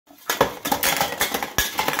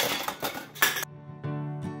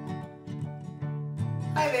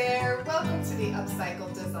there, welcome to the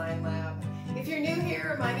Upcycle Design Lab. If you're new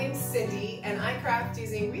here, my name's Cindy and I craft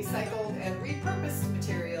using recycled and repurposed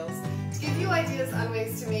materials to give you ideas on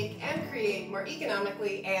ways to make and create more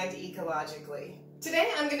economically and ecologically. Today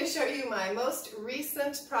I'm going to show you my most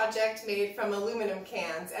recent project made from aluminum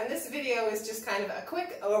cans, and this video is just kind of a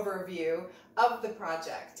quick overview of the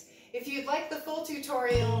project. If you'd like the full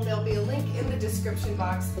tutorial, there'll be a link in the description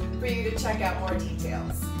box for you to check out more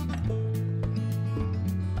details.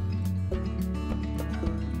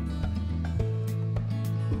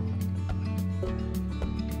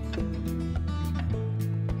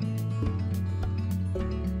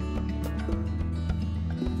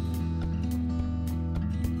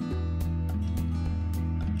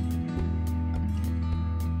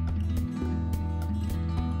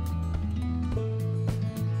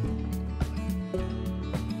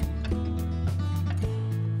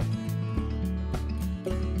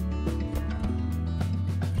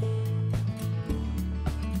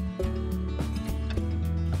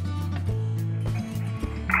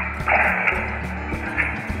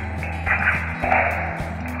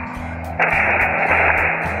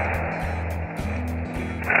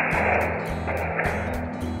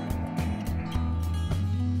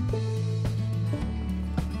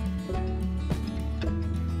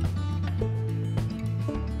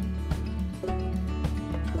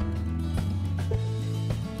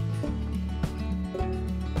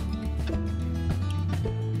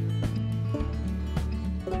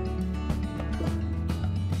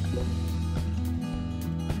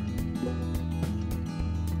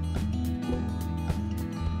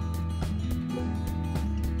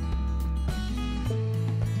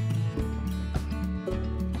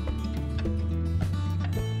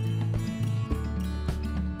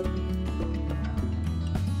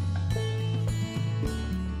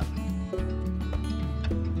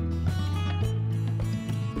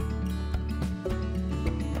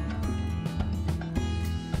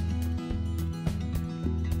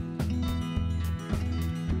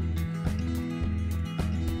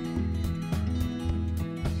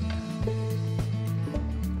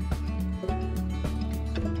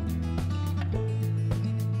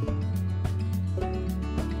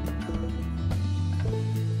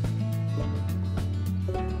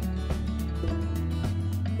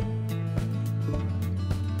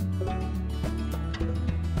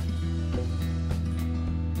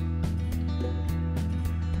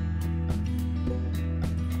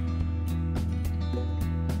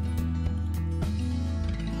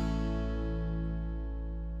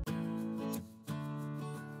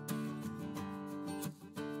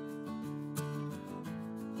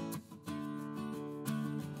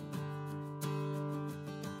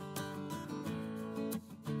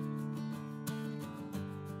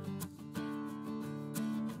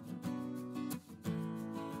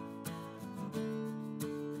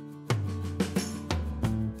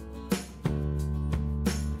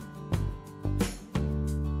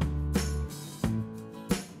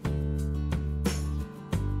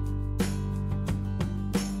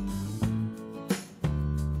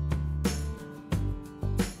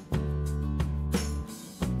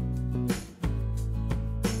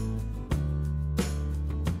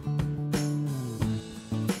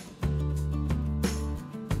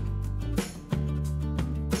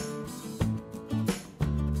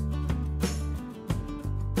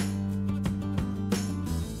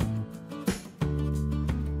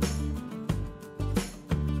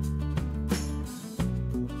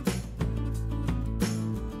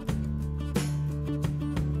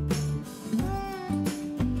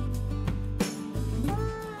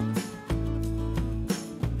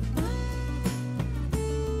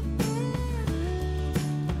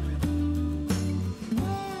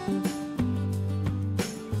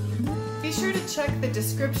 Be sure to check the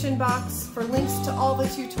description box for links to all the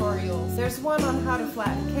tutorials. There's one on how to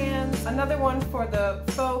flatten cans, another one for the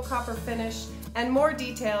faux copper finish, and more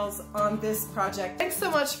details on this project. Thanks so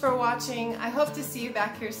much for watching. I hope to see you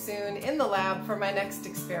back here soon in the lab for my next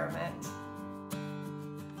experiment.